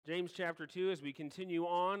James chapter 2, as we continue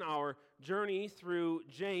on our journey through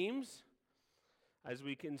James, as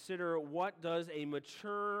we consider what does a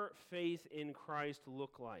mature faith in Christ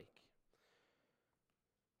look like.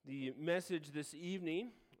 The message this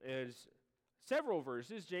evening is several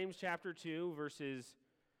verses, James chapter 2, verses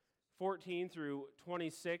 14 through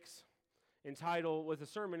 26, with a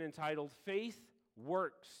sermon entitled, Faith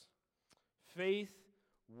Works. Faith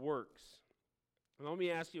Works. And let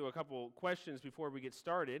me ask you a couple questions before we get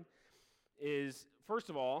started.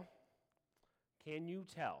 First of all, can you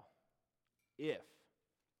tell if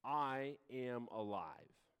I am alive?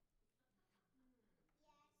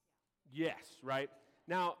 Yes, right?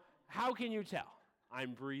 Now, how can you tell?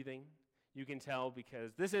 I'm breathing. You can tell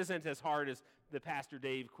because this isn't as hard as the Pastor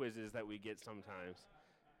Dave quizzes that we get sometimes.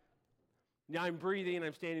 Now, I'm breathing,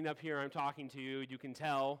 I'm standing up here, I'm talking to you. You can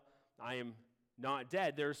tell I am not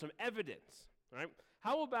dead. There's some evidence. Right?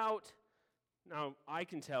 How about, now I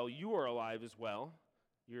can tell you are alive as well.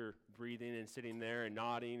 You're breathing and sitting there and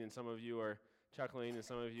nodding, and some of you are chuckling, and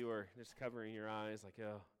some of you are just covering your eyes like,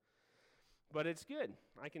 oh. But it's good.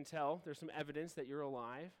 I can tell. There's some evidence that you're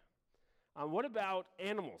alive. What about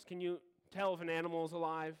animals? Can you tell if an animal is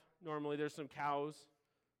alive? Normally there's some cows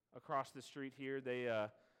across the street here.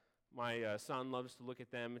 My son loves to look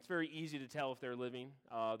at them. It's very easy to tell if they're living.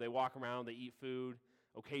 They walk around, they eat food.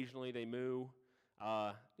 Occasionally they moo.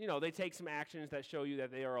 They take some actions that show you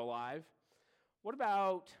that they are alive. What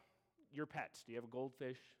about your pets? Do you have a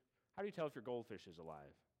goldfish? How do you tell if your goldfish is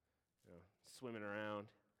alive? Swimming around,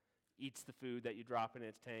 eats the food that you drop in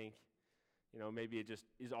its tank. Maybe it just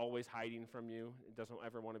is always hiding from you. It doesn't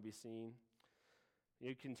ever want to be seen.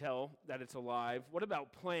 You can tell that it's alive. What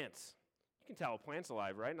about plants? You can tell a plant's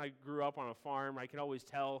alive, right? And I grew up on a farm. I could always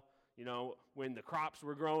tell, when the crops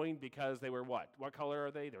were growing because they were what? What color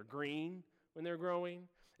are they? They're green when they're growing,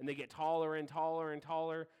 and they get taller and taller and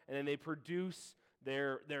taller, and then they produce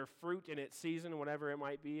their fruit in its season, whatever it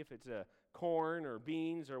might be, if it's corn or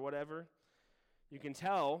beans or whatever. You can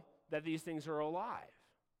tell that these things are alive.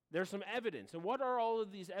 There's some evidence. And what are all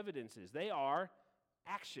of these evidences? They are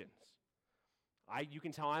actions. You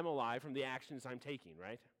can tell I'm alive from the actions I'm taking,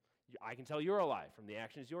 right? I can tell you're alive from the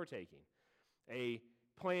actions you're taking. A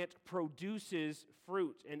plant produces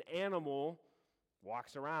fruit. An animal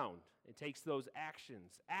walks around. It takes those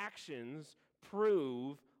actions. Actions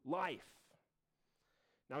prove life.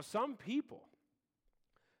 Now, some people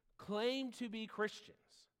claim to be Christians,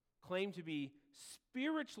 claim to be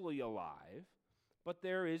spiritually alive, but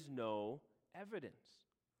there is no evidence.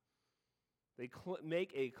 They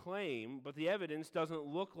make a claim, but the evidence doesn't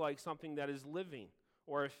look like something that is living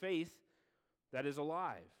or a faith that is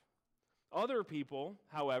alive. Other people,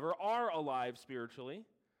 however, are alive spiritually,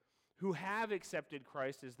 who have accepted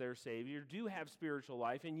Christ as their Savior, do have spiritual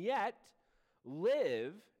life, and yet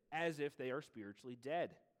live as if they are spiritually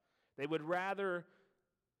dead. They would rather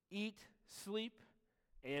eat, sleep,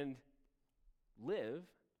 and live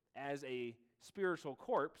as a spiritual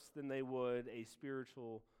corpse than they would a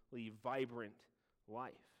spiritually vibrant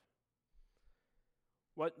life.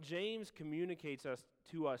 What James communicates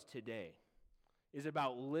to us today is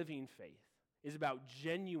about living faith, is about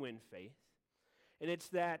genuine faith. And it's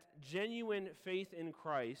that genuine faith in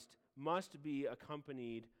Christ must be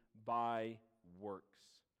accompanied by works.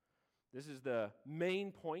 This is the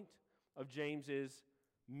main point of James's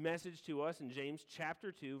message to us in James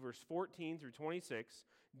chapter 2, verse 14 through 26.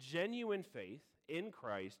 Genuine faith in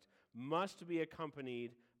Christ must be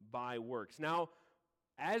accompanied by works. Now,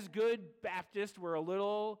 as good Baptists, we're a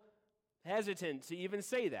little hesitant to even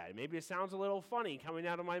say that. Maybe it sounds a little funny coming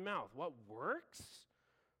out of my mouth. What, works?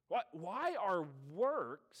 Why are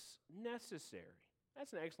works necessary?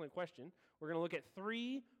 That's an excellent question. We're going to look at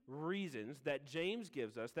 3 reasons that James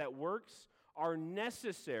gives us that works are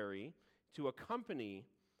necessary to accompany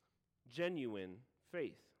genuine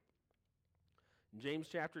faith. In James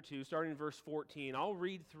chapter 2, starting in verse 14, I'll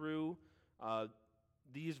read through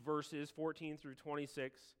these verses, 14 through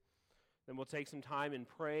 26. Then we'll take some time and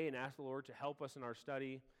pray and ask the Lord to help us in our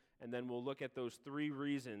study. And then we'll look at those 3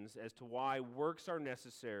 reasons as to why works are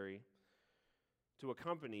necessary to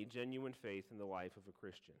accompany genuine faith in the life of a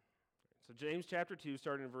Christian. So James chapter 2,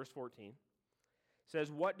 starting in verse 14,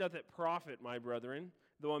 says, "What doth it profit, my brethren,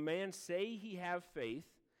 though a man say he have faith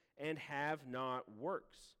and have not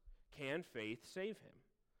works? Can faith save him?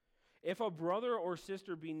 If a brother or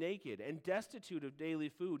sister be naked and destitute of daily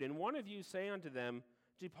food, and one of you say unto them,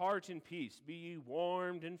 Depart in peace, be ye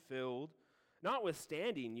warmed and filled,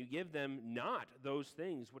 notwithstanding you give them not those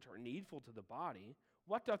things which are needful to the body,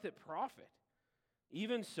 what doth it profit?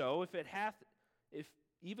 Even so,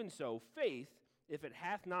 faith, if it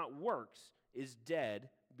hath not works, is dead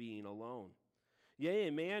being alone. Yea,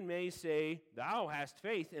 a man may say, Thou hast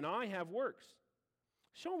faith, and I have works.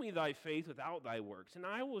 Show me thy faith without thy works, and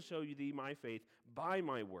I will show thee my faith by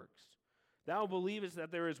my works. Thou believest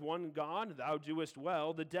that there is one God, thou doest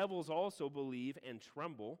well. The devils also believe and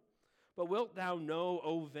tremble. But wilt thou know,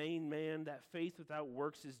 O vain man, that faith without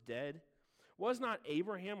works is dead? Was not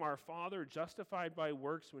Abraham our father justified by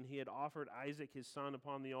works when he had offered Isaac his son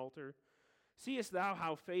upon the altar? Seest thou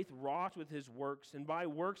how faith wrought with his works, and by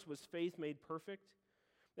works was faith made perfect?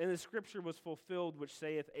 And the scripture was fulfilled, which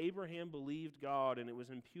saith, Abraham believed God, and it was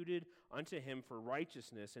imputed unto him for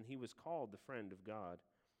righteousness, and he was called the friend of God.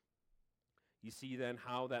 You see then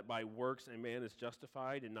how that by works a man is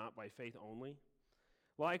justified, and not by faith only?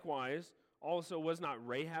 Likewise, also was not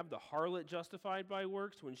Rahab the harlot justified by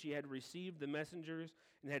works when she had received the messengers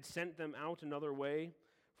and had sent them out another way?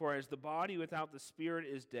 For as the body without the spirit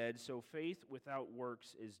is dead, so faith without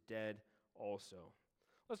works is dead also.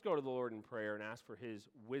 Let's go to the Lord in prayer and ask for his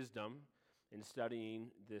wisdom in studying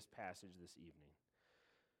this passage this evening.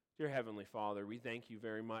 Dear Heavenly Father, we thank you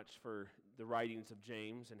very much for the writings of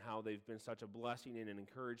James and how they've been such a blessing and an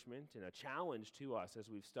encouragement and a challenge to us as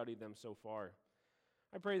we've studied them so far.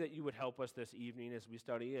 I pray that you would help us this evening as we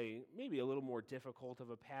study maybe a little more difficult of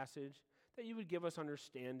a passage, that you would give us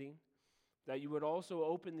understanding, that you would also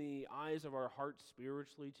open the eyes of our hearts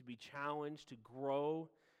spiritually to be challenged, to grow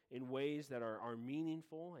in ways that are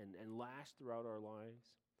meaningful and last throughout our lives.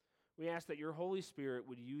 We ask that your Holy Spirit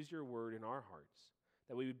would use your word in our hearts,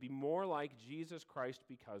 that we would be more like Jesus Christ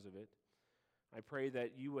because of it. I pray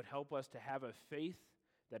that you would help us to have a faith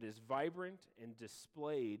that is vibrant and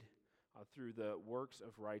displayed through the works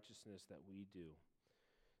of righteousness that we do.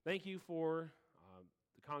 Thank you for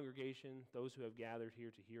the congregation, those who have gathered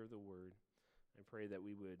here to hear the word. I pray that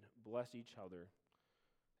we would bless each other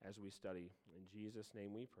as we study. In Jesus'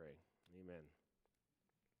 name we pray. Amen.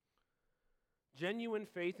 Genuine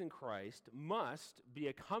faith in Christ must be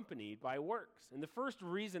accompanied by works. And the first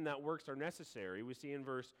reason that works are necessary, we see in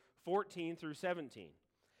verse 14 through 17.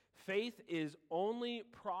 Faith is only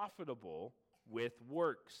profitable with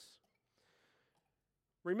works.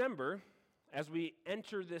 Remember, as we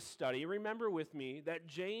enter this study, remember with me that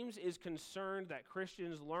James is concerned that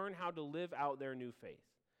Christians learn how to live out their new faith.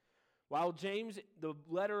 While James, the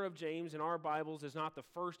letter of James in our Bibles is not the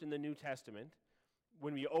first in the New Testament,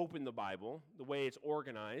 when we open the Bible, the way it's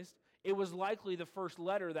organized, it was likely the first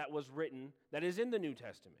letter that was written that is in the New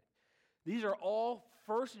Testament. These are all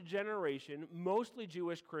first generation, mostly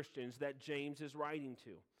Jewish Christians that James is writing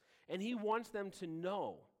to. And he wants them to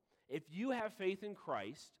know, if you have faith in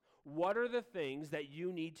Christ, what are the things that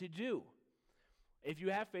you need to do? If you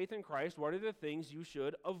have faith in Christ, what are the things you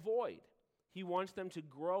should avoid? He wants them to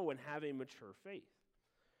grow and have a mature faith.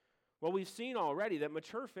 Well, we've seen already that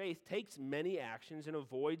mature faith takes many actions and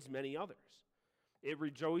avoids many others. It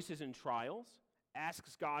rejoices in trials,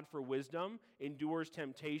 asks God for wisdom, endures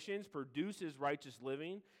temptations, produces righteous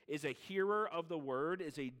living, is a hearer of the word,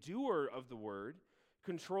 is a doer of the word,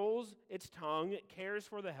 controls its tongue, cares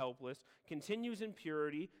for the helpless, continues in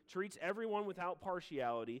purity, treats everyone without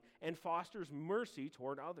partiality, and fosters mercy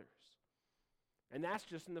toward others. And that's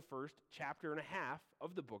just in the first chapter and a half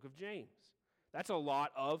of the book of James. That's a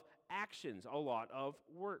lot of actions, a lot of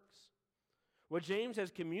works. What James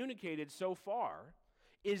has communicated so far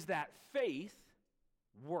is that faith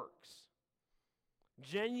works.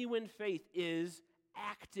 Genuine faith is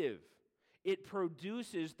active. It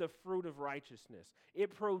produces the fruit of righteousness.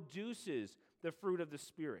 It produces the fruit of the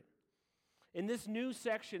Spirit. In this new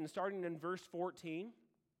section, starting in verse 14,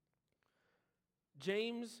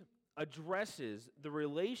 James addresses the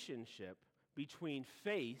relationship between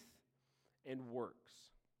faith and works.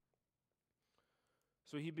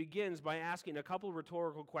 So he begins by asking a couple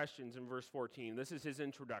rhetorical questions in verse 14. This is his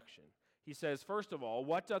introduction. He says, first of all,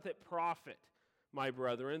 what doth it profit, my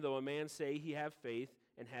brethren, though a man say he have faith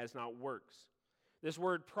and has not works? This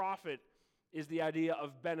word profit is the idea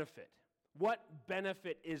of benefit. What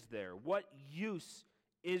benefit is there? What use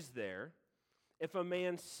is there if a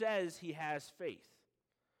man says he has faith?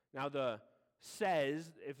 Now the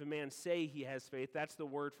says, if a man say he has faith, that's the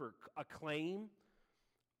word for a claim.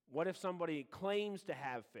 What if somebody claims to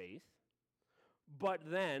have faith, but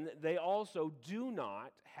then they also do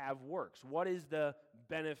not have works? What is the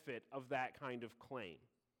benefit of that kind of claim?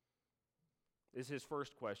 Is his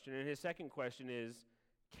first question. And his second question is,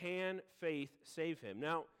 can faith save him?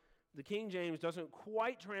 Now, the King James doesn't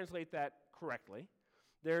quite translate that correctly.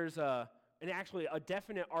 There's actually a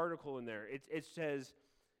definite article in there. It says,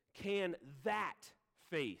 can that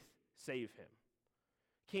faith save him?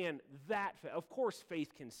 Can that faith? Of course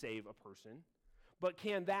faith can save a person, but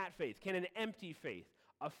can that faith? Can an empty faith,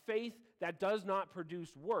 A faith that does not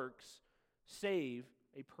produce works save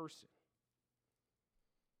a person.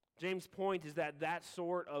 James' point is that that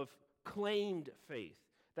sort of claimed faith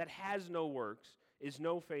that has no works is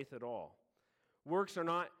no faith at all. Works are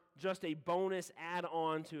not just a bonus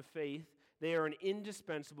add-on to faith. They are an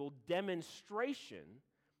indispensable demonstration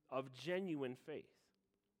of genuine faith.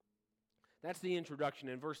 That's the introduction.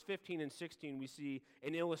 In verse 15 and 16, we see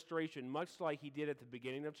an illustration, much like he did at the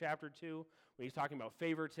beginning of chapter 2, when he's talking about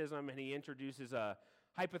favoritism, and he introduces a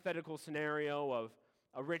hypothetical scenario of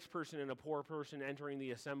a rich person and a poor person entering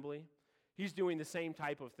the assembly. He's doing the same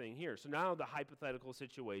type of thing here. So now the hypothetical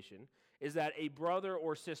situation is that a brother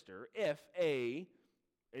or sister, if an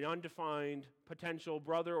undefined potential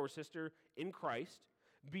brother or sister in Christ,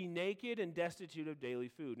 be naked and destitute of daily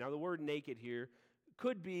food. Now the word naked here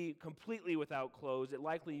could be completely without clothes. It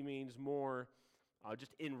likely means more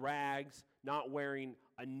just in rags, not wearing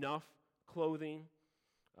enough clothing,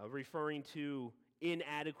 referring to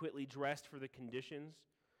inadequately dressed for the conditions,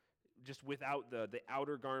 just without the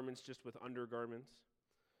outer garments, just with undergarments.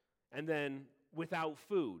 And then without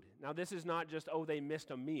food. Now this is not just, they missed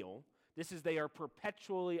a meal. This is they are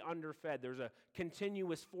perpetually underfed. There's a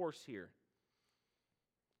continuous force here.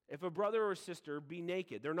 If a brother or sister be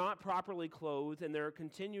naked, they're not properly clothed, and they're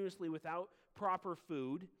continuously without proper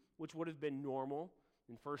food, which would have been normal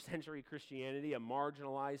in first century Christianity, a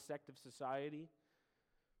marginalized sect of society.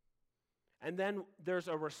 And then there's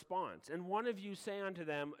a response. And one of you say unto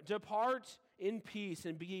them, depart in peace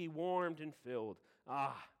and be ye warmed and filled.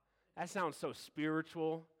 That sounds so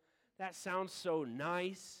spiritual. That sounds so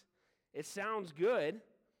nice. It sounds good,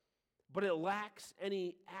 but it lacks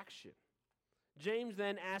any action. James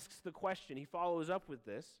then asks the question. He follows up with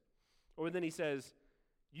this, or then he says,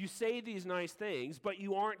 you say these nice things, but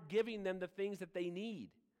you aren't giving them the things that they need.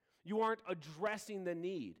 You aren't addressing the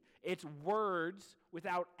need. It's words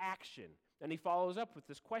without action. And he follows up with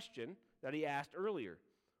this question that he asked earlier.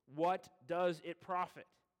 What does it profit?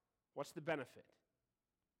 What's the benefit?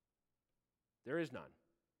 There is none.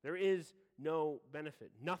 There is no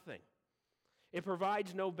benefit. Nothing. It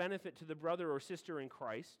provides no benefit to the brother or sister in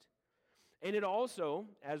Christ. And it also,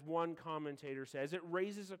 as one commentator says, it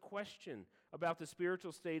raises a question about the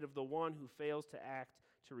spiritual state of the one who fails to act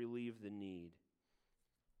to relieve the need.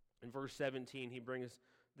 In verse 17, he brings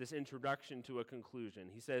this introduction to a conclusion.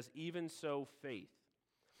 He says, even so faith,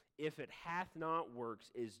 if it hath not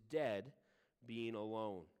works, is dead, being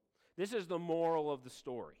alone. This is the moral of the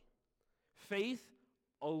story. Faith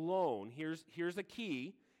alone, here's the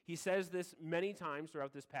key. He says this many times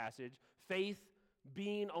throughout this passage, faith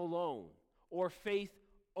being alone, or faith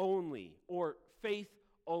only, or faith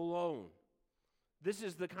alone. This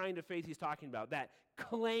is the kind of faith he's talking about, that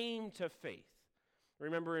claim to faith.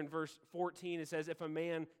 Remember in verse 14 it says, if a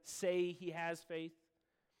man say he has faith,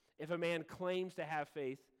 if a man claims to have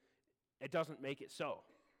faith, it doesn't make it so.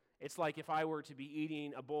 It's like if I were to be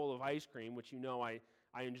eating a bowl of ice cream, which you know I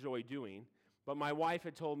enjoy doing, but my wife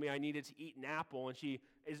had told me I needed to eat an apple, and she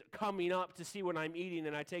is coming up to see what I'm eating,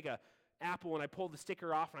 and I take a apple and I pull the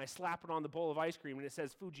sticker off and I slap it on the bowl of ice cream and it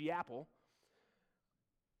says Fuji apple.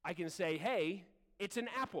 I can say, hey, it's an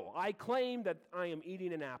apple. I claim that I am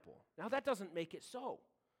eating an apple. Now that doesn't make it so.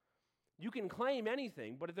 You can claim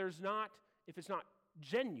anything, but if it's not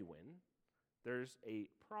genuine, there's a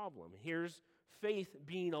problem. Here's faith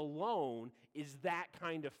being alone is that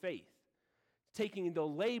kind of faith. Taking the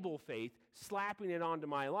label faith, slapping it onto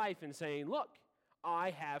my life and saying, look,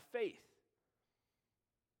 I have faith.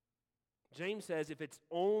 James says if it's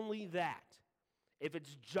only that, if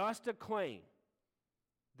it's just a claim,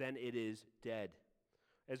 then it is dead.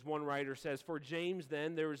 As one writer says, for James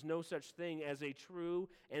then there is no such thing as a true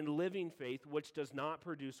and living faith which does not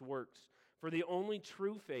produce works. For the only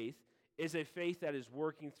true faith is a faith that is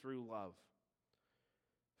working through love.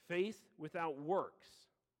 Faith without works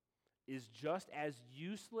is just as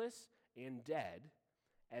useless and dead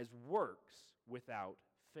as works without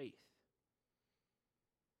faith.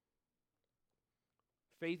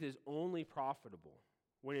 Faith is only profitable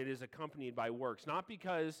when it is accompanied by works, not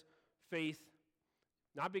because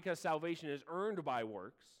salvation is earned by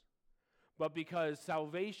works, but because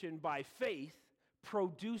salvation by faith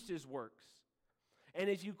produces works.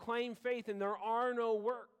 And if you claim faith and there are no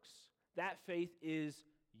works, that faith is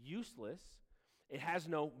useless. It has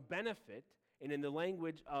no benefit. And in the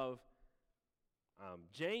language of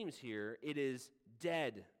James here, it is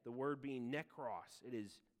dead. The word being nekros, it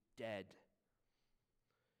is dead.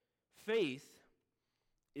 Faith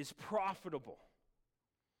is profitable.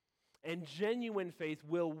 And genuine faith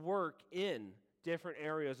will work in different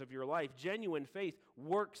areas of your life. Genuine faith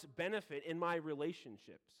works benefit in my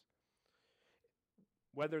relationships.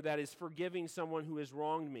 whether that is forgiving someone who has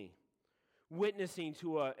wronged me, witnessing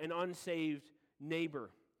to an unsaved neighbor,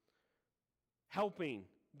 helping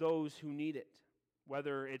those who need it,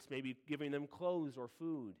 whether it's maybe giving them clothes or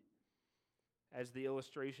food, as the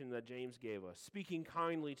illustration that James gave us, speaking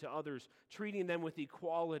kindly to others, treating them with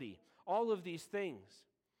equality. All of these things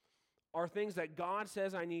are things that God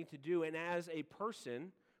says I need to do, and as a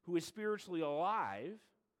person who is spiritually alive,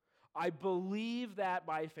 I believe that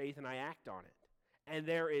by faith and I act on it. And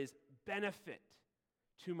there is benefit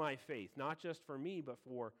to my faith, not just for me, but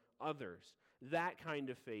for others. That kind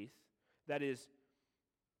of faith that is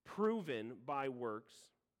proven by works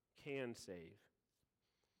can save.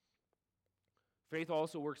 Faith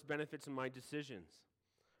also works benefits in my decisions.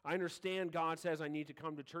 I understand God says I need to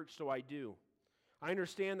come to church, so I do. I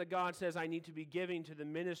understand that God says I need to be giving to the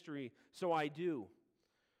ministry, so I do.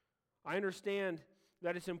 I understand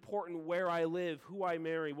that it's important where I live, who I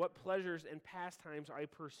marry, what pleasures and pastimes I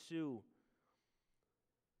pursue.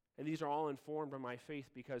 And these are all informed by my faith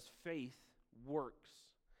because faith works.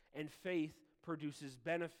 And faith produces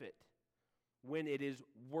benefit when it is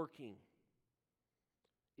working.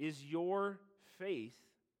 Is your faith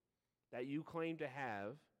that you claim to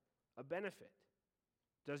have a benefit?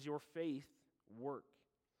 Does your faith work?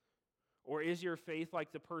 Or is your faith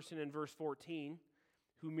like the person in verse 14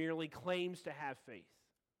 who merely claims to have faith?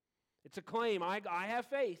 It's a claim, I have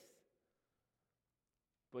faith.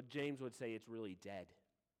 But James would say it's really dead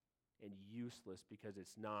and useless because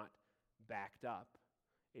it's not backed up.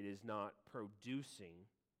 It is not producing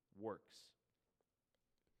works.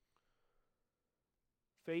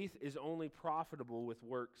 Faith is only profitable with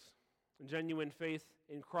works. Genuine faith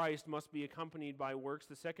in Christ must be accompanied by works.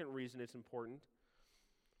 The second reason it's important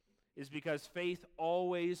is because faith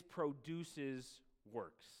always produces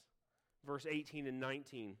works. Verse 18 and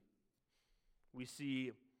 19, we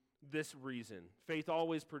see this reason. Faith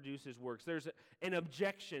always produces works. There's an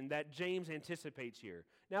objection that James anticipates here.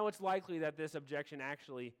 Now, it's likely that this objection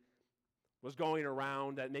actually was going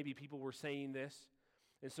around, that maybe people were saying this,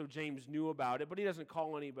 and so James knew about it, but he doesn't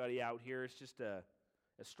call anybody out here. It's just a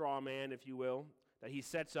straw man, if you will, that he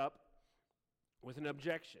sets up with an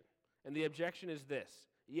objection. And the objection is this: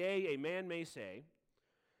 yea, a man may say,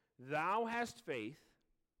 thou hast faith,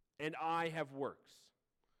 and I have works.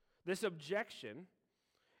 This objection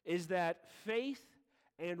is that faith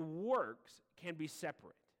and works can be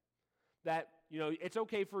separate. That, it's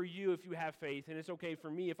okay for you if you have faith, and it's okay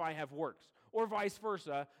for me if I have works. Or vice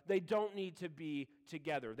versa, they don't need to be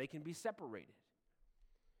together. They can be separated.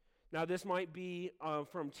 Now, this might be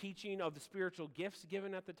from teaching of the spiritual gifts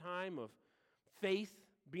given at the time, of faith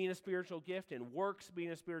being a spiritual gift and works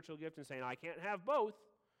being a spiritual gift, and saying, I can't have both.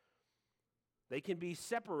 They can be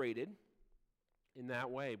separated in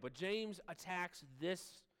that way. But James attacks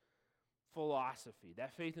this philosophy,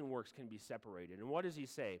 that faith and works can be separated. And what does he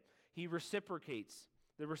say? He reciprocates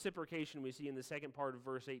the reciprocation we see in the second part of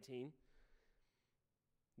verse 18.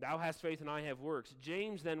 Thou hast faith and I have works.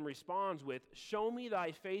 James then responds with, show me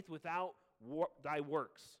thy faith without thy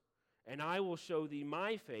works, and I will show thee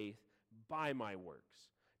my faith by my works.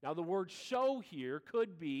 Now the word show here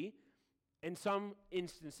could be, in some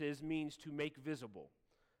instances, means to make visible.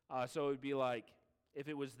 So it would be like, if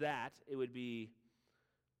it was that, it would be,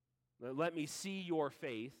 let me see your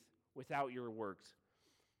faith without your works.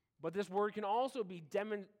 But this word can also be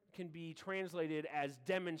translated as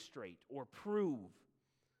demonstrate or prove.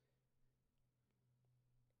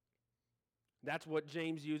 That's what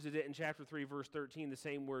James uses it in chapter 3, verse 13. The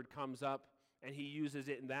same word comes up, and he uses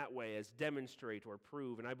it in that way, as demonstrate or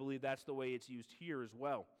prove. And I believe that's the way it's used here as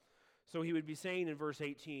well. So he would be saying in verse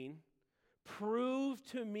 18, prove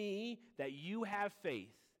to me that you have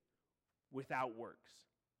faith without works.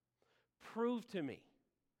 Prove to me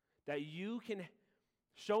that you can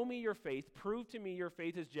show me your faith, prove to me your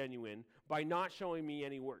faith is genuine by not showing me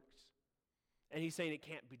any works. And he's saying it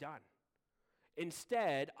can't be done.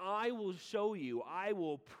 Instead, I will show you, I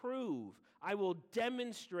will prove, I will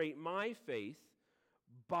demonstrate my faith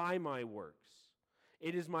by my works.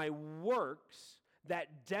 It is my works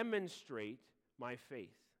that demonstrate my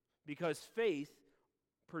faith, because faith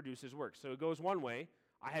produces works. So it goes one way: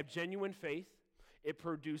 I have genuine faith, it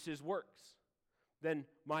produces works. Then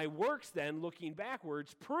my works, then, looking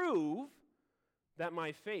backwards, prove that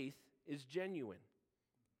my faith is genuine.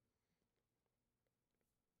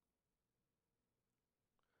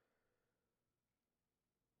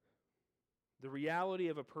 The reality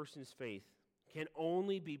of a person's faith can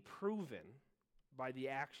only be proven by the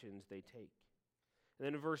actions they take. And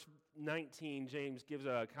then in verse 19, James gives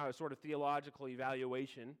a kind of sort of theological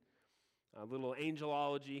evaluation, a little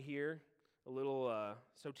angelology here, a little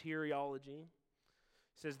soteriology.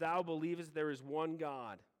 It says, thou believest there is one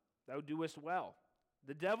God. Thou doest well.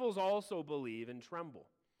 The devils also believe and tremble.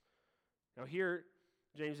 Now here,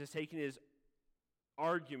 James is taking his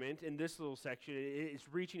argument in this little section. It's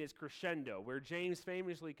reaching its crescendo, where James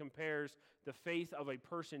famously compares the faith of a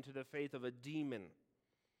person to the faith of a demon.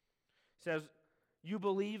 He says, you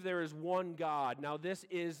believe there is one God. Now this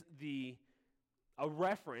is a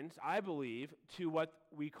reference, I believe, to what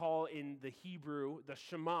we call in the Hebrew the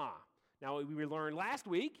Shema. Now we learned last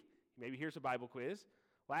week, maybe here's a Bible quiz.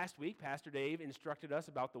 Last week, Pastor Dave instructed us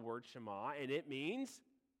about the word Shema, and it means,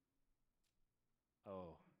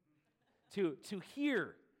 to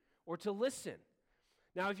hear or to listen.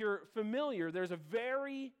 Now, if you're familiar, there's a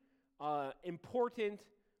very important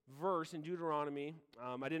verse in Deuteronomy.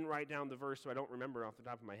 I didn't write down the verse, so I don't remember off the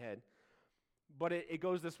top of my head. But it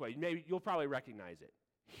goes this way. Maybe you'll probably recognize it.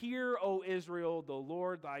 Hear, O Israel, the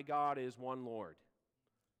Lord thy God is one Lord.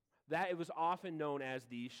 That it was often known as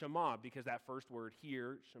the Shema, because that first word,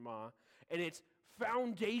 hear, Shema, and it's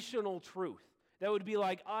foundational truth. That would be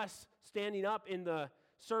like us standing up in the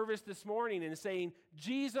service this morning and saying,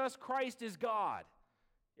 Jesus Christ is God.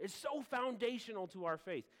 It's so foundational to our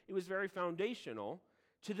faith. It was very foundational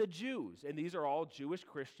to the Jews, and these are all Jewish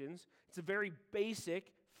Christians. It's a very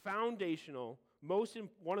basic, foundational,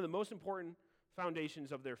 one of the most important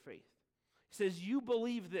foundations of their faith. He says, you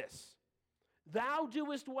believe this. Thou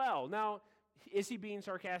doest well. Now, is he being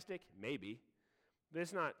sarcastic? Maybe. But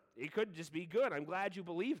it's not. It could just be good. I'm glad you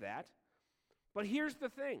believe that. But here's the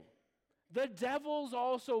thing. The devils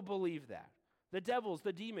also believe that. The devils,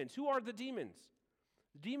 the demons. Who are the demons?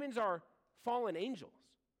 The demons are fallen angels.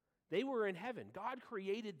 They were in heaven. God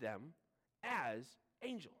created them as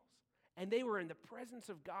angels. And they were in the presence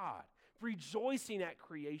of God, rejoicing at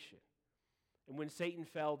creation. And when Satan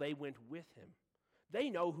fell, they went with him. They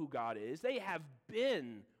know who God is. They have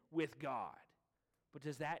been with God. But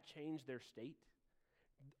does that change their state?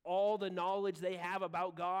 All the knowledge they have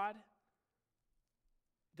about God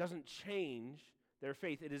doesn't change their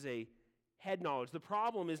faith. It is a head knowledge. The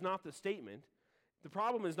problem is not the statement. The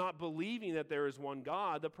problem is not believing that there is one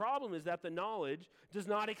God. The problem is that the knowledge does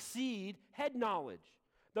not exceed head knowledge.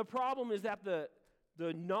 The problem is that the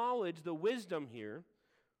knowledge, the wisdom here,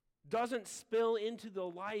 doesn't spill into the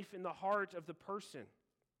life and the heart of the person.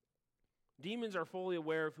 Demons are fully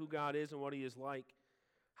aware of who God is and what he is like.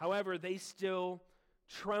 However, they still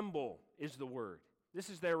tremble is the word. This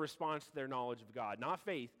is their response to their knowledge of God. Not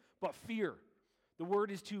faith, but fear. The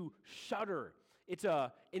word is to shudder. It's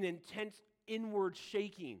an intense inward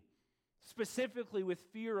shaking, specifically with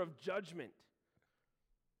fear of judgment.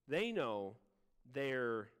 They know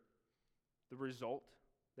the result.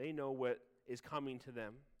 They know what is coming to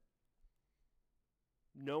them.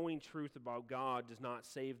 Knowing truth about God does not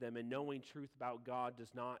save them, and knowing truth about God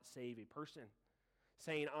does not save a person.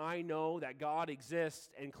 Saying, I know that God exists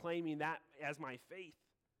and claiming that as my faith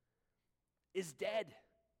is dead.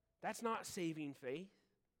 That's not saving faith.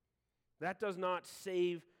 That does not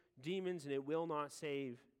save demons, and it will not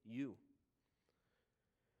save you.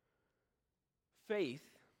 Faith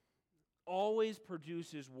always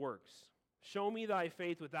produces works. Show me thy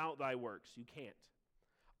faith without thy works. You can't.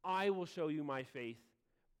 I will show you my faith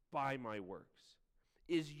by my works.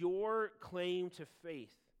 Is your claim to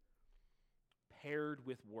faith paired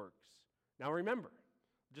with works? Now remember,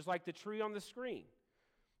 just like the tree on the screen,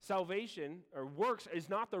 salvation or works is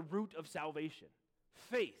not the root of salvation.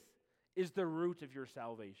 Faith is the root of your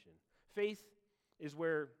salvation. Faith is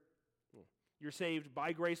where you're saved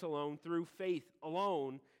by grace alone, through faith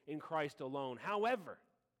alone, in Christ alone. However,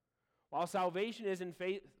 while salvation is in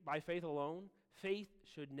faith by faith alone, faith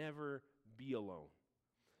should never be alone.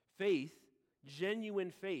 Faith,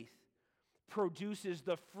 genuine faith, produces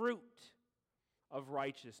the fruit of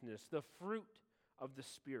righteousness, the fruit of the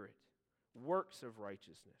Spirit, works of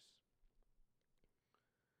righteousness.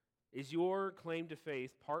 Is your claim to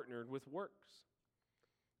faith partnered with works?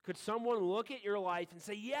 Could someone look at your life and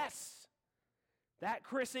say, yes, that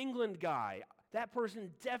Chris England guy, that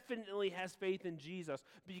person definitely has faith in Jesus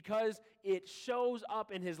because it shows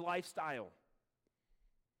up in his lifestyle?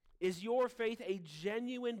 Is your faith a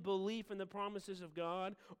genuine belief in the promises of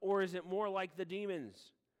God, or is it more like the demons?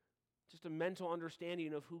 Just a mental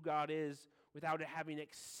understanding of who God is without having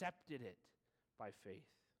accepted it by faith.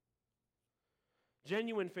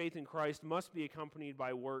 Genuine faith in Christ must be accompanied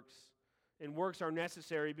by works, and works are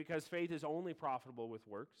necessary because faith is only profitable with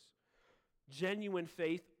works. Genuine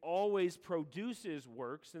faith always produces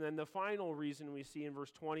works, and then the final reason we see in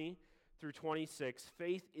verse 20 through 26,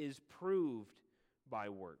 faith is proved by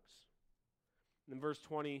works. In verse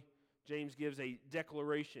 20, James gives a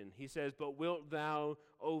declaration. He says, but wilt thou,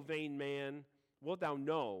 O vain man, wilt thou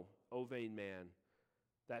know, O vain man,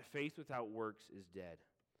 that faith without works is dead?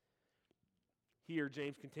 Here,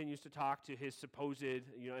 James continues to talk to his supposed,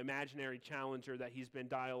 imaginary challenger that he's been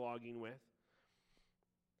dialoguing with.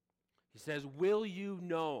 He says, will you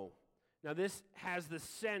know? Now, this has the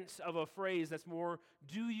sense of a phrase that's more,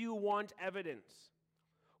 do you want evidence?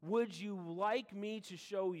 Would you like me to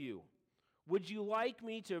show you? Would you like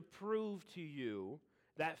me to prove to you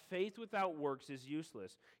that faith without works is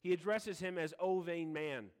useless? He addresses him as, O vain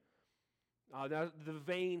man. The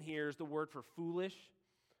vain here is the word for foolish.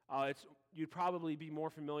 You'd probably be more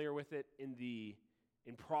familiar with it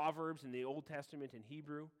in Proverbs, in the Old Testament, in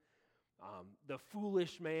Hebrew. The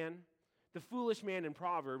foolish man. The foolish man in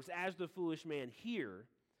Proverbs, as the foolish man here,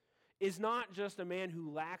 is not just a man who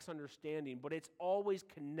lacks understanding, but it's always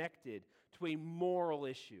connected to a moral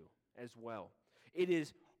issue as well. It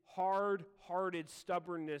is hard-hearted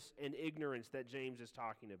stubbornness and ignorance that James is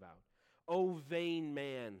talking about. O vain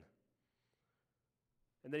man.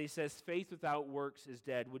 And then he says, faith without works is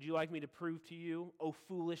dead. Would you like me to prove to you, O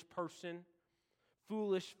foolish person,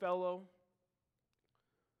 foolish fellow,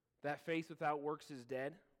 that faith without works is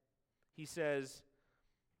dead? He says,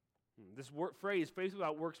 this phrase, faith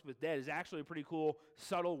without works is dead, is actually a pretty cool,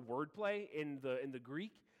 subtle wordplay in the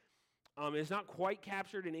Greek. It's not quite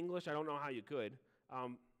captured in English. I don't know how you could.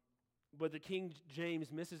 But the King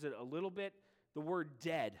James misses it a little bit. The word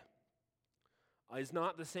dead is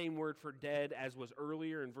not the same word for dead as was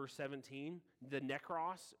earlier in verse 17. The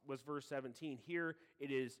nekros was verse 17. Here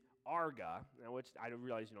it is arga, which I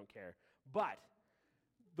realize you don't care. But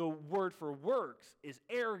the word for works is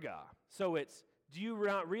erga. So it's, do you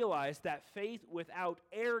not realize that faith without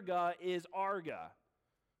erga is arga?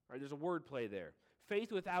 All right, there's a word play there.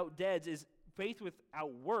 Faith without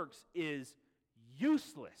works is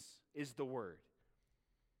useless, is the word.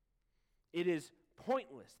 It is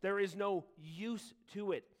pointless. There is no use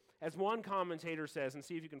to it. As one commentator says, and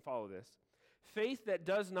see if you can follow this, faith that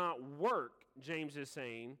does not work, James is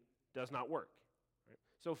saying, does not work. Right?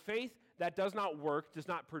 So faith that does not work, does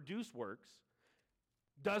not produce works,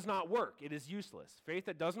 does not work. It is useless. Faith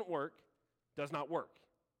that doesn't work does not work.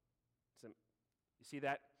 You see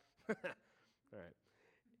that? All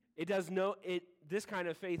right. This kind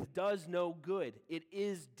of faith does no good. It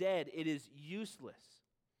is dead. It is useless.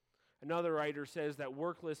 Another writer says that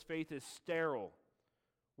workless faith is sterile.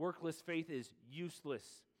 Workless faith is useless.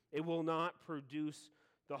 It will not produce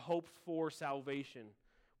the hoped for salvation,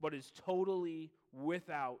 but is totally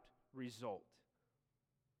without result.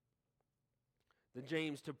 Then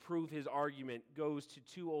James, to prove his argument, goes to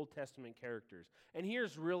two Old Testament characters. And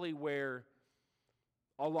here's really where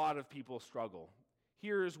a lot of people struggle.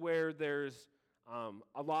 Here's where there's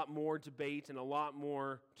a lot more debate and a lot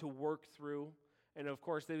more to work through. And of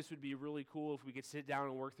course, this would be really cool if we could sit down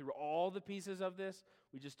and work through all the pieces of this.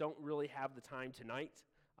 We just don't really have the time tonight.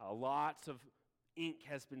 Lots of ink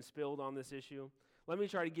has been spilled on this issue. Let me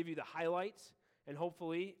try to give you the highlights, and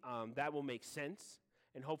hopefully that will make sense.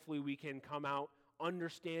 And hopefully we can come out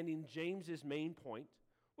understanding James's main point,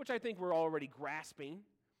 which I think we're already grasping,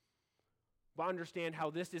 but understand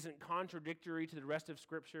how this isn't contradictory to the rest of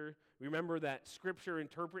Scripture. Remember that Scripture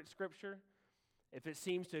interprets Scripture. If it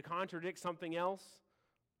seems to contradict something else,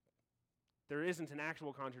 there isn't an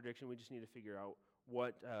actual contradiction. We just need to figure out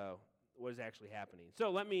what is actually happening.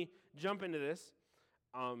 So let me jump into this,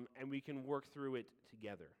 and we can work through it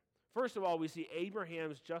together. First of all, we see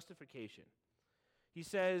Abraham's justification. He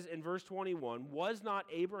says in verse 21, was not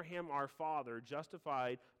Abraham our father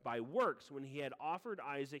justified by works when he had offered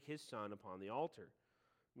Isaac his son upon the altar?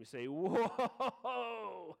 We say,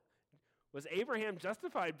 whoa! Was Abraham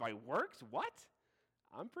justified by works? What?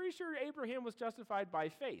 I'm pretty sure Abraham was justified by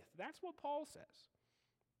faith. That's what Paul says.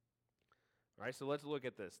 All right, so let's look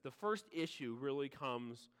at this. The first issue really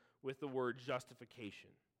comes with the word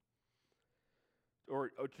justification. Or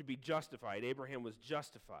to be justified. Abraham was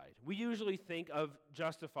justified. We usually think of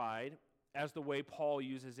justified as the way Paul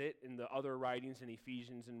uses it in the other writings in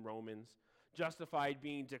Ephesians and Romans. Justified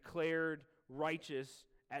being declared righteous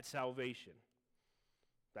at salvation.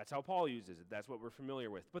 That's how Paul uses it. That's what we're familiar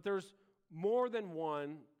with. But there's more than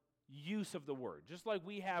one use of the word. Just like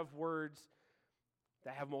we have words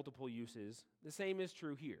that have multiple uses, the same is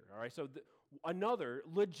true here. All right. So another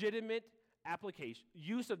legitimate application,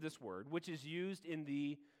 use of this word, which is used in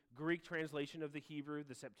the Greek translation of the Hebrew,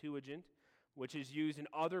 the Septuagint, which is used in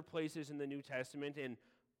other places in the New Testament and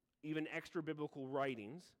even extra biblical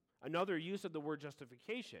writings. Another use of the word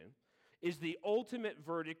justification is the ultimate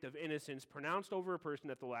verdict of innocence pronounced over a person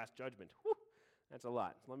at the last judgment. Whew, that's a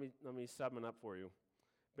lot. Let me sum it up for you.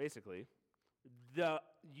 Basically, the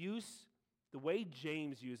way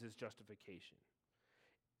James uses justification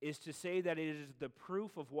is to say that it is the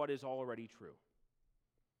proof of what is already true.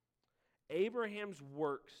 Abraham's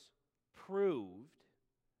works proved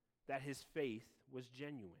that his faith was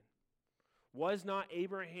genuine. Was not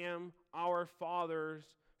Abraham, our father's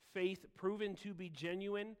faith, proven to be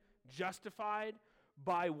genuine, justified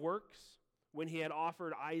by works when he had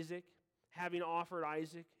offered Isaac, having offered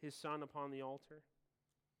Isaac, his son, upon the altar?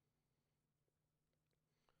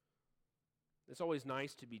 It's always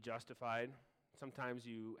nice to be justified. Sometimes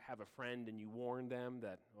you have a friend and you warn them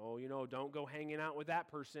that, don't go hanging out with that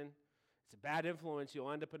person. It's a bad influence.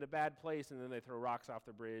 You'll end up in a bad place, and then they throw rocks off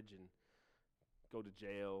the bridge and go to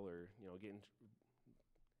jail or,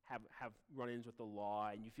 have run-ins with the law,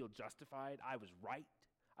 and you feel justified. I was right.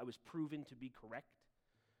 I was proven to be correct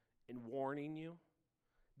in warning you.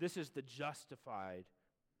 This is the justified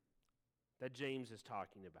that James is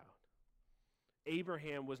talking about.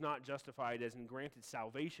 Abraham was not justified as in granted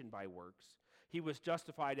salvation by works. He was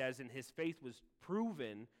justified as in his faith was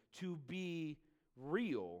proven to be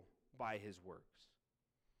real by his works.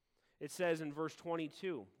 It says in verse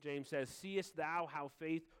 22, James says, "Seest thou how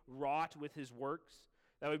faith wrought with his works?"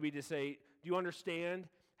 That would be to say, do you understand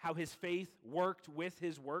how his faith worked with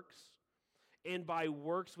his works? And by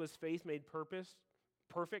works was faith made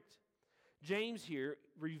perfect? James here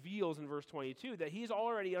reveals in verse 22 that he's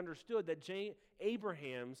already understood that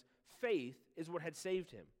Abraham's faith is what had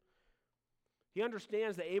saved him. He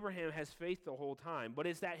understands that Abraham has faith the whole time, but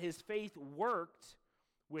it's that his faith worked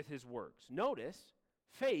with his works. Notice,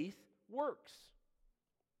 faith works.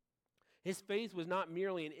 His faith was not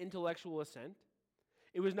merely an intellectual assent.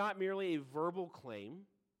 It was not merely a verbal claim.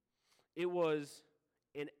 It was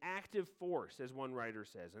an active force, as one writer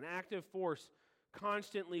says, an active force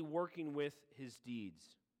constantly working with his deeds.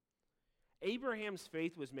 Abraham's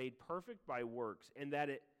faith was made perfect by works, and then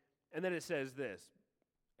it says this,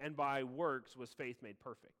 and by works was faith made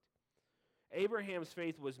perfect. Abraham's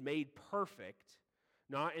faith was made perfect,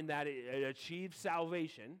 not in that it achieved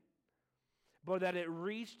salvation, but that it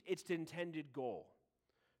reached its intended goal.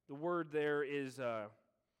 The word there is, I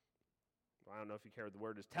don't know if you care what the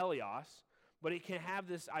word is, teleos, but it can have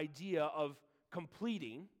this idea of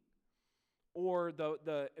completing, or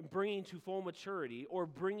the bringing to full maturity, or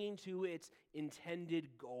bringing to its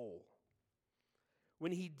intended goal.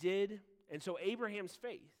 When he did, and so Abraham's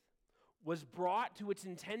faith was brought to its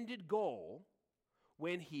intended goal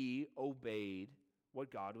when he obeyed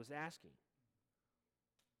what God was asking.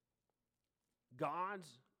 God's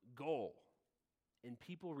goal in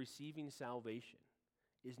people receiving salvation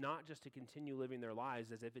is not just to continue living their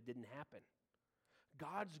lives as if it didn't happen.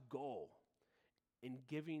 God's goal in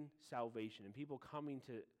giving salvation and people coming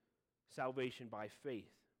to salvation by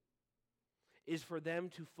faith is for them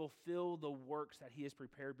to fulfill the works that he has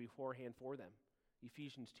prepared beforehand for them.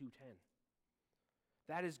 Ephesians 2:10.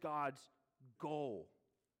 That is God's goal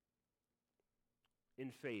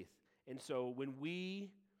in faith. And so when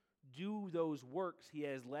we do those works he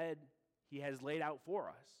has laid out for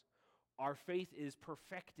us, our faith is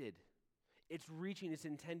perfected. It's reaching its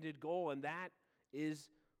intended goal, and that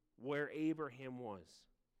is where Abraham was.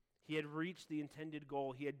 He had reached the intended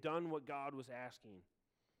goal. He had done what God was asking.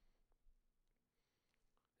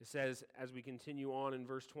 It says, as we continue on in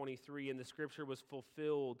verse 23, "And the scripture was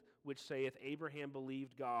fulfilled, which saith, Abraham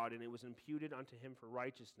believed God, and it was imputed unto him for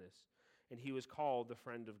righteousness, and he was called the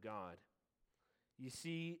friend of God." You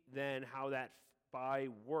see then how that by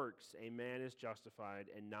works a man is justified,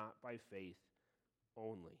 and not by faith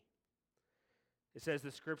only. It says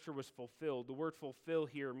the scripture was fulfilled. The word fulfill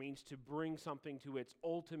here means to bring something to its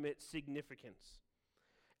ultimate significance.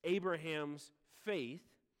 Abraham's faith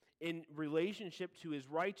in relationship to his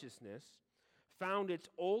righteousness found its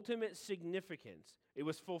ultimate significance. It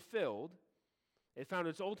was fulfilled. It found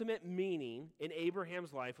its ultimate meaning in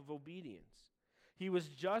Abraham's life of obedience. He was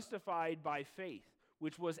justified by faith,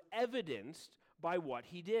 which was evidenced by what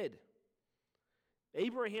he did.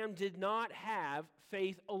 Abraham did not have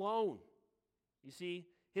faith alone. You see,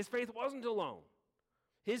 his faith wasn't alone.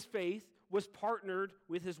 His faith was partnered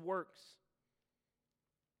with his works.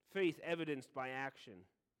 Faith evidenced by action.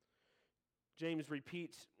 James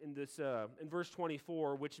repeats in verse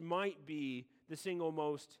 24, which might be the single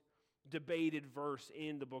most debated verse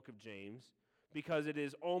in the book of James, because it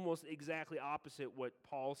is almost exactly opposite what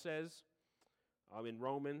Paul says in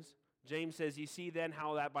Romans. James says, "You see then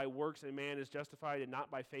how that by works a man is justified and not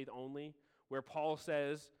by faith only," where Paul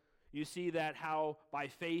says, "You see that how by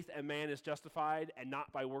faith a man is justified and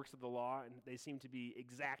not by works of the law," and they seem to be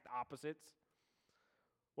exact opposites.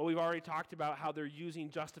 Well, we've already talked about how they're using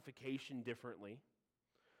justification differently,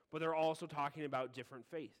 but they're also talking about different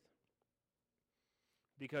faith.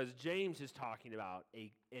 Because James is talking about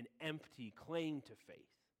an empty claim to faith.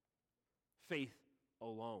 Faith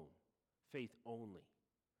alone. Faith only.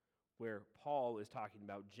 Where Paul is talking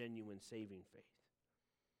about genuine saving faith.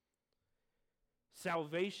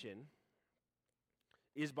 Salvation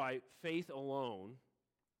is by faith alone,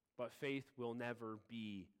 but faith will never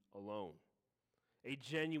be alone. A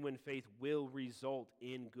genuine faith will result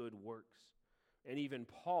in good works. And even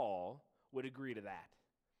Paul would agree to that,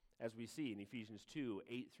 as we see in Ephesians 2,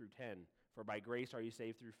 8 through 10. For by grace are you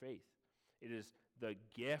saved through faith. It is the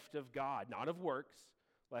gift of God, not of works,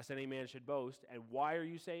 lest any man should boast. And why are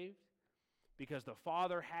you saved? Because the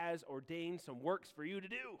Father has ordained some works for you to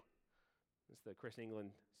do. That's the Chris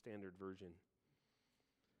England Standard Version.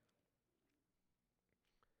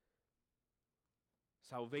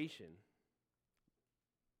 Salvation,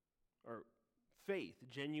 or faith,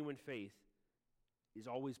 genuine faith, is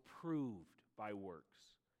always proved by works.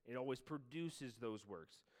 It always produces those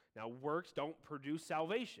works. Now, works don't produce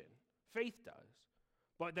salvation. Faith does.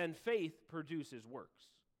 But then faith produces works.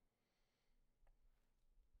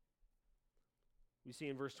 We see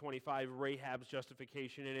in verse 25 Rahab's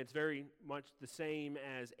justification, and it's very much the same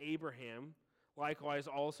as Abraham. Likewise,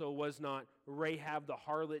 also was not Rahab the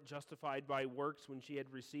harlot justified by works when she had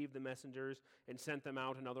received the messengers and sent them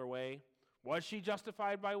out another way? Was she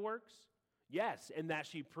justified by works? Yes, and that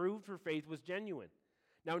she proved her faith was genuine.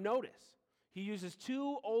 Now notice, he uses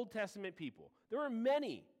two Old Testament people. There are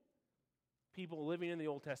many people living in the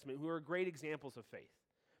Old Testament who are great examples of faith.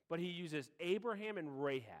 But he uses Abraham and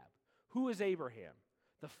Rahab. Who is Abraham?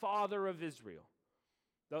 The father of Israel.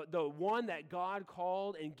 The one that God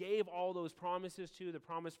called and gave all those promises to, the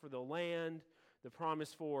promise for the land, the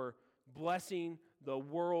promise for blessing the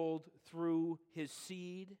world through his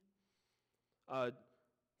seed,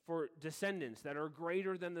 for descendants that are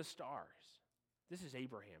greater than the stars. This is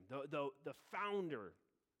Abraham, the founder,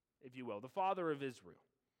 if you will, the father of Israel.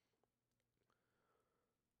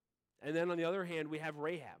 And then on the other hand, we have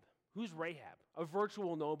Rahab. Who's Rahab? A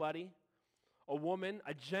virtual nobody, a woman,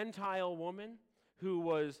 a Gentile woman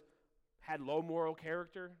who had low moral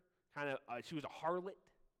character, she was a harlot.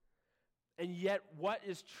 And yet, what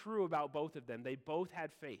is true about both of them? They both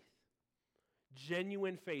had faith,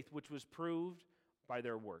 genuine faith, which was proved by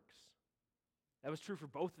their works. That was true for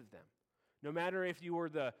both of them. No matter if you were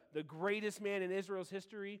the greatest man in Israel's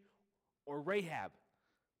history or Rahab,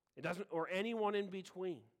 or anyone in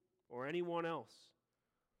between, or anyone else.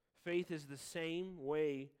 Faith is the same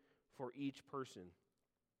way for each person.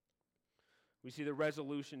 We see the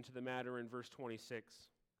resolution to the matter in verse 26.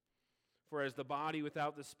 For as the body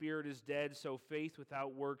without the spirit is dead, so faith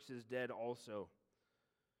without works is dead also.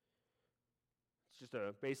 It's just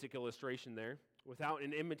a basic illustration there. Without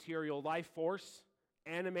an immaterial life force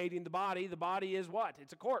animating the body is what?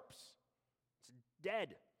 It's a corpse. It's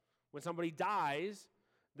dead. When somebody dies,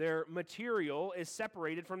 their material is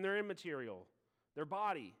separated from their immaterial. Their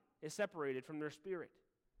body is separated from their spirit.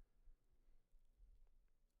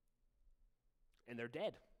 And they're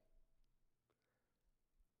dead.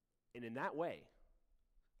 And in that way,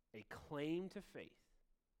 a claim to faith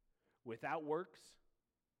without works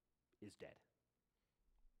is dead.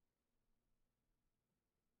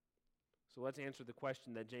 So let's answer the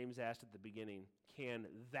question that James asked at the beginning. Can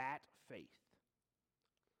that faith,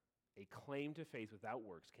 a claim to faith without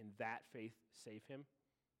works, can that faith save him?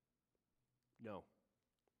 No.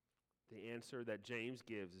 The answer that James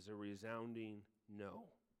gives is a resounding no.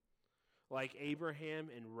 Like Abraham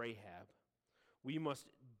and Rahab, we must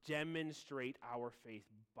demonstrate our faith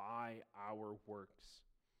by our works.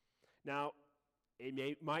 Now,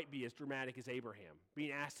 it might be as dramatic as Abraham,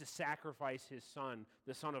 being asked to sacrifice his son,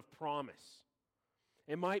 the son of promise.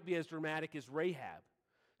 It might be as dramatic as Rahab,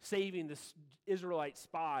 saving the Israelite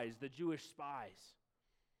spies, the Jewish spies.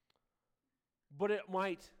 But it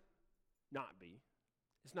might not be.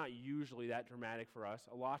 It's not usually that dramatic for us.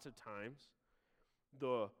 A lot of times,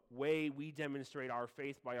 the way we demonstrate our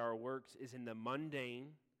faith by our works is in the mundane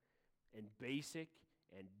and basic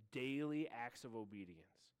and daily acts of obedience.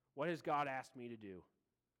 What has God asked me to do?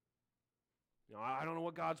 I don't know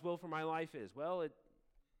what God's will for my life is. Well,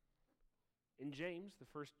 in James, the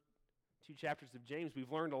first 2 chapters of James,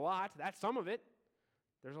 we've learned a lot. That's some of it.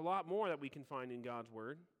 There's a lot more that we can find in God's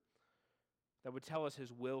word that would tell us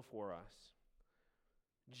his will for us.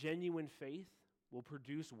 Genuine faith will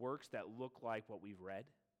produce works that look like what we've read,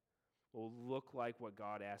 will look like what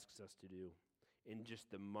God asks us to do in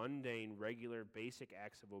just the mundane, regular, basic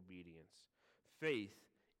acts of obedience. Faith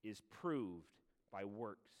is proved by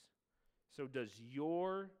works. So does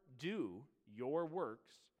your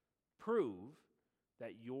works prove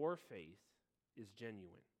that your faith is genuine?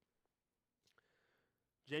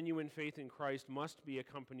 Genuine faith in Christ must be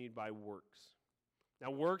accompanied by works.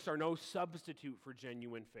 Now, works are no substitute for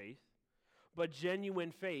genuine faith, but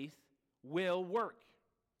genuine faith will work.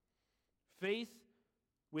 Faith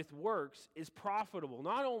with works is profitable,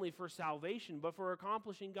 not only for salvation, but for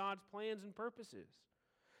accomplishing God's plans and purposes.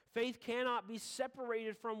 Faith cannot be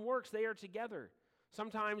separated from works. They are together.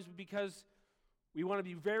 Sometimes because we want to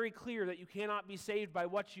be very clear that you cannot be saved by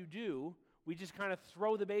what you do, we just kind of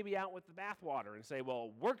throw the baby out with the bathwater and say, well,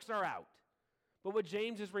 works are out. But what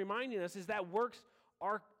James is reminding us is that works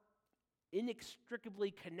are inextricably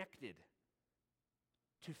connected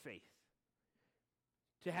to faith.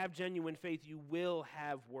 To have genuine faith, you will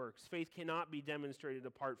have works. Faith cannot be demonstrated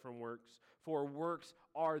apart from works, for works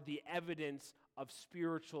are the evidence of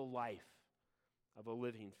spiritual life, of a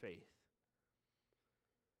living faith.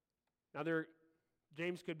 Now,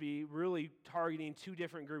 James could be really targeting two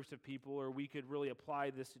different groups of people, or we could really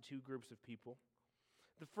apply this to two groups of people.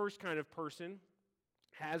 The first kind of person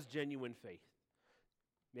has genuine faith.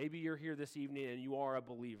 Maybe you're here this evening and you are a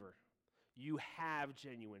believer. You have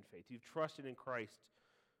genuine faith. You've trusted in Christ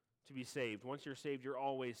to be saved. Once you're saved, you're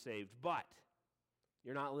always saved. But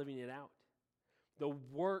you're not living it out. The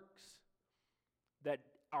works that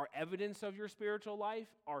are evidence of your spiritual life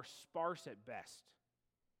are sparse at best.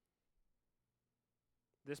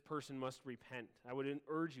 This person must repent. I would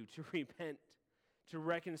urge you to repent, to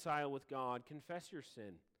reconcile with God. Confess your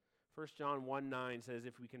sin. 1 John 1:9 says,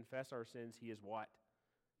 if we confess our sins, he is what?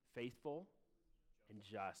 Faithful and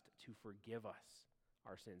just to forgive us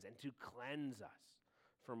our sins and to cleanse us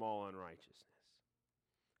from all unrighteousness.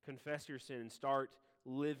 Confess your sin and start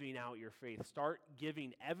living out your faith. Start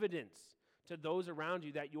giving evidence to those around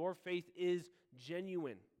you that your faith is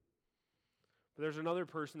genuine. But there's another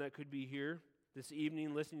person that could be here this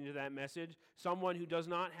evening listening to that message, someone who does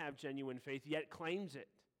not have genuine faith yet claims it.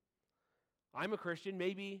 I'm a Christian.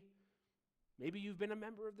 Maybe you've been a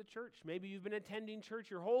member of the church. Maybe you've been attending church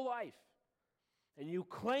your whole life, and you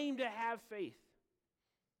claim to have faith.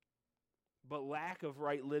 But lack of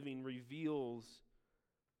right living reveals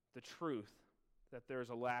the truth that there's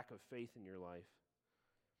a lack of faith in your life.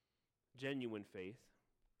 Genuine faith.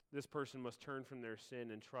 This person must turn from their sin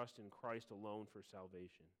and trust in Christ alone for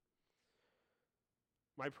salvation.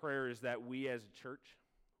 My prayer is that we as a church,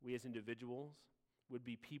 we as individuals, would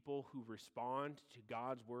be people who respond to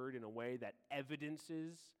God's word in a way that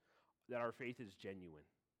evidences that our faith is genuine.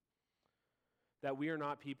 That we are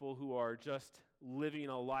not people who are just living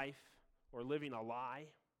a life or living a lie,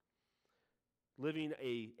 living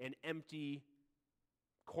an empty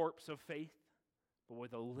corpse of faith, but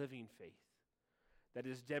with a living faith that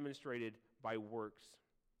is demonstrated by works.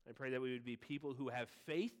 I pray that we would be people who have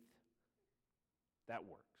faith that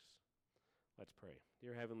works. Let's pray.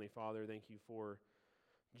 Dear Heavenly Father, thank you for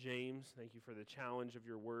James. Thank you for the challenge of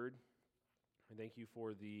your word. And thank you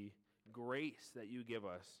for the grace that you give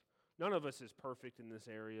us. None of us is perfect in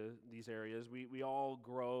these areas. We all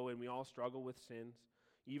grow and we all struggle with sins,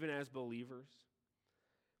 even as believers.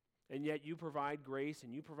 And yet you provide grace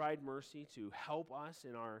and you provide mercy to help us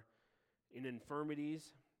in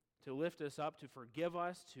infirmities, to lift us up, to forgive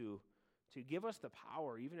us, to give us the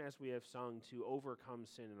power, even as we have sung, to overcome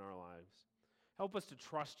sin in our lives. Help us to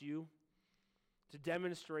trust you, to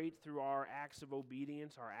demonstrate through our acts of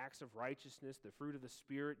obedience, our acts of righteousness, the fruit of the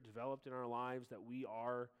Spirit developed in our lives, that we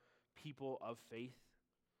are people of faith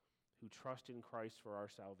who trust in Christ for our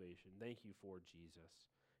salvation. Thank you for Jesus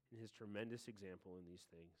and his tremendous example in these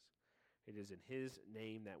things. It is in his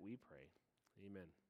name that we pray. Amen.